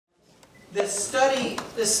This study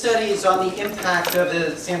is on the impact of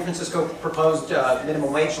the San Francisco proposed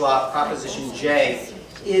minimum wage law, Proposition J,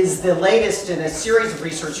 is the latest in a series of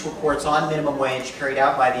research reports on minimum wage carried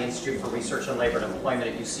out by the Institute for Research on Labor and Employment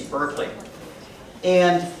at UC Berkeley.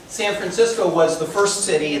 And San Francisco was the first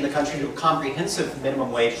city in the country to do a comprehensive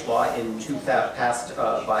minimum wage law passed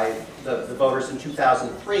by the voters in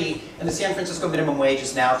 2003, and the San Francisco minimum wage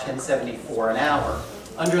is now $10.74 an hour.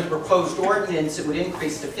 Under the proposed ordinance, it would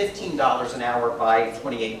increase to $15 an hour by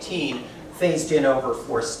 2018, phased in over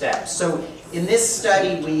 4 steps. So in this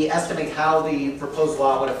study, we estimate how the proposed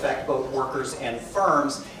law would affect both workers and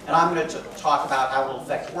firms, and I'm going to talk about how it will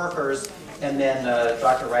affect workers, and then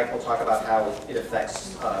Dr. Reich will talk about how it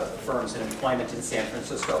affects firms and employment in San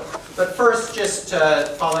Francisco. But first, just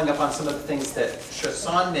following up on some of the things that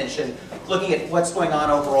Shahsan mentioned, looking at what's going on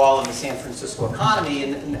overall in the San Francisco economy,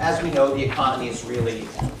 and as we know, the economy is really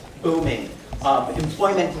booming.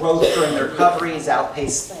 Employment growth during the recovery has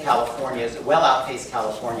outpaced California, well outpaced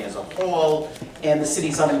California as a whole, and the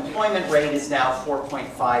city's unemployment rate is now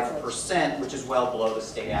 4.5%, which is well below the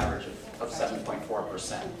state average of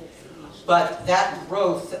 7.4%. But that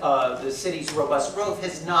growth, the city's robust growth,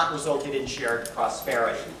 has not resulted in shared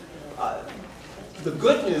prosperity. The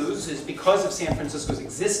good news is because of San Francisco's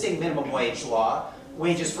existing minimum wage law,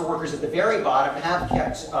 wages for workers at the very bottom have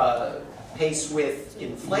kept pace with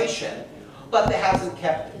inflation, but it hasn't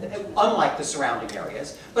kept, unlike the surrounding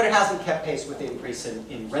areas, but it hasn't kept pace with the increase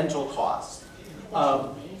in rental costs.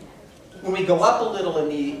 When we go up a little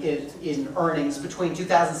in earnings between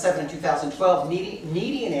 2007 and 2012,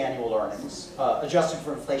 median annual earnings, adjusted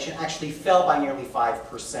for inflation, actually fell by nearly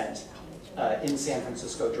 5% in San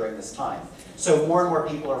Francisco during this time. So more and more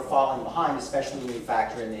people are falling behind, especially when you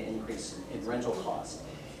factor in the increase in rental costs.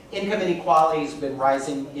 Income inequality has been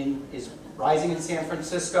rising in San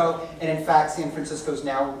Francisco, and in fact, San Francisco is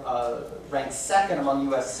now ranked second among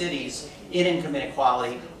U.S. cities in income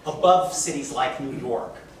inequality, above cities like New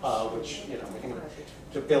York. Which, you know, we think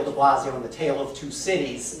of Bill de Blasio and the tale of two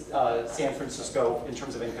cities, San Francisco, in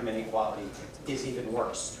terms of income inequality, is even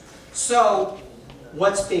worse. So,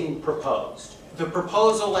 what's being proposed? The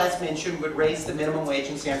proposal, as mentioned, would raise the minimum wage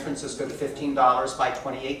in San Francisco to $15 by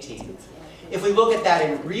 2018. If we look at that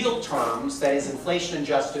in real terms, that is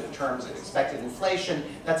inflation-adjusted terms of expected inflation,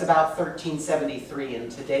 that's about $13.73 in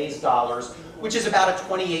today's dollars, which is about a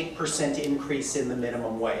 28% increase in the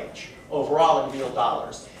minimum wage, overall in real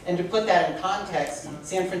dollars. And to put that in context,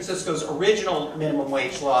 San Francisco's original minimum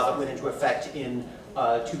wage law that went into effect in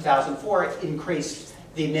 2004 increased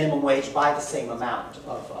the minimum wage by the same amount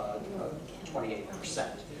of 28%.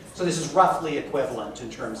 So this is roughly equivalent in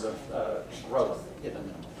terms of growth in the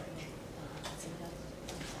minimum wage.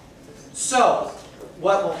 So,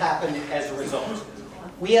 what will happen as a result?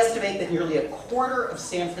 We estimate that nearly a quarter of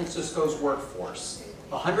San Francisco's workforce,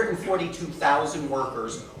 142,000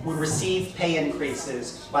 workers, would receive pay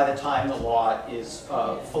increases by the time the law is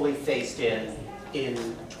fully phased in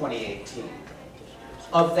 2018.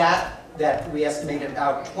 Of that we estimate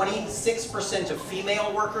about 26% of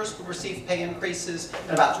female workers would receive pay increases,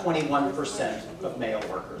 and about 21% of male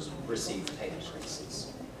workers would receive pay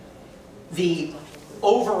increases. The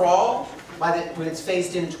overall, when it's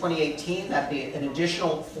phased in 2018, that'd be an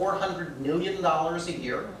additional $400 million a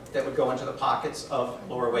year that would go into the pockets of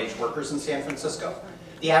lower wage workers in San Francisco.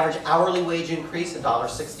 The average hourly wage increase,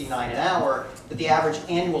 $1.69 an hour, but the average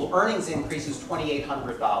annual earnings increase is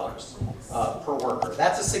 $2,800 per worker.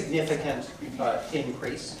 That's a significant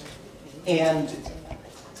increase. And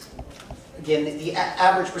again, the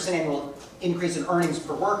average percent annual increase in earnings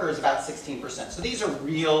per worker is about 16%. So these are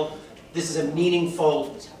real. This is a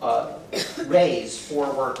meaningful raise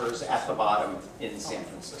for workers at the bottom in San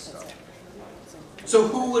Francisco. So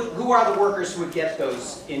who are the workers who would get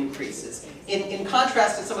those increases? In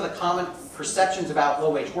contrast to some of the common perceptions about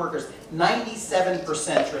low-wage workers,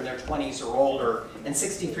 97% are in their 20s or older, and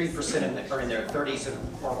 63% are in their 30s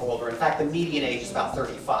or older. In fact, the median age is about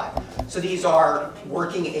 35. So these are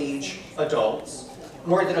working-age adults.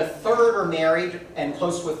 More than a third are married, and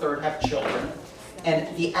close to a third have children.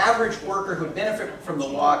 And the average worker who would benefit from the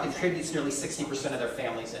law contributes nearly 60% of their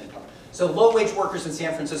family's income. So low-wage workers in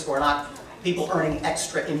San Francisco are not people earning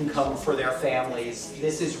extra income for their families.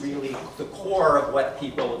 This is really the core of what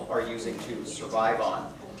people are using to survive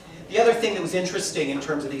on. The other thing that was interesting in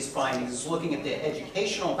terms of these findings is looking at the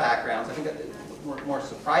educational backgrounds. I think that the more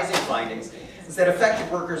surprising findings is that affected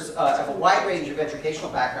workers have a wide range of educational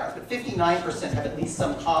backgrounds, but 59% have at least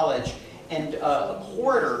some college, and a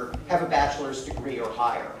quarter have a bachelor's degree or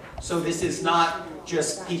higher. So this is not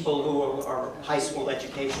just people who are high school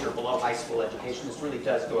education or below high school education. This really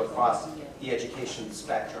does go across the education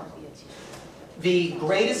spectrum. The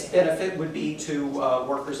greatest benefit would be to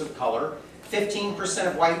workers of color. 15%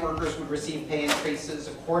 of white workers would receive pay increases,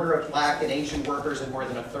 a quarter of black and Asian workers, and more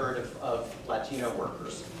than a third of Latino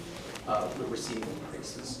workers would receive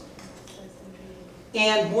increases.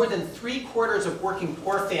 And more than 3/4 of working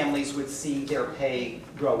poor families would see their pay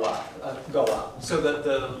go up. So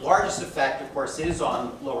the largest effect, of course, is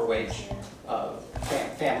on lower wage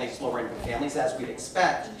families, lower income families, as we'd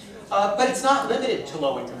expect. But it's not limited to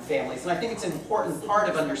low-income families, and I think it's an important part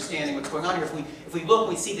of understanding what's going on here. If we look,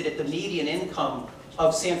 we see that at the median income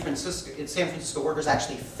of San Francisco workers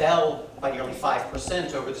actually fell by nearly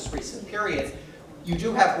 5% over this recent period. You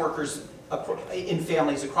do have workers in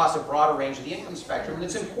families across a broader range of the income spectrum, and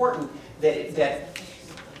it's important that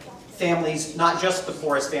families, not just the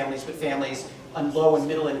poorest families, but families on low and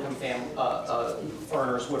middle income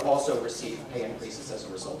earners would also receive pay increases as a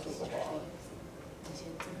result of the law.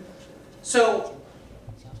 So,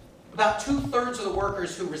 about 2/3 of the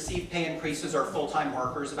workers who receive pay increases are full-time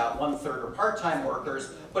workers, about 1/3 are part-time workers,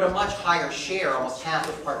 but a much higher share, almost half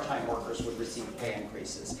of part-time workers would receive pay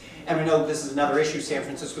increases. And we know this is another issue San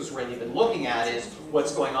Francisco's really been looking at, is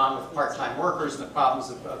what's going on with part-time workers and the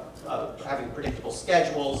problems of having predictable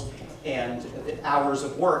schedules and hours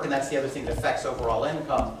of work, and that's the other thing that affects overall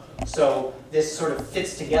income. So this sort of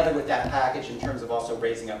fits together with that package in terms of also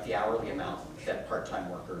raising up the hourly amount that part-time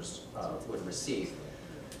workers would receive.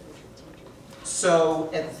 So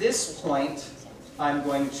at this point, I'm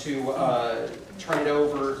going to turn it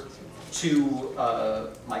over to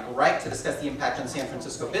Michael Reich to discuss the impact on San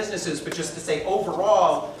Francisco businesses, but just to say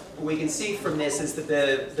overall, what we can see from this is that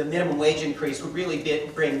the minimum wage increase would really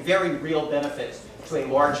bring very real benefits to a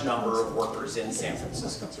large number of workers in San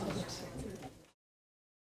Francisco.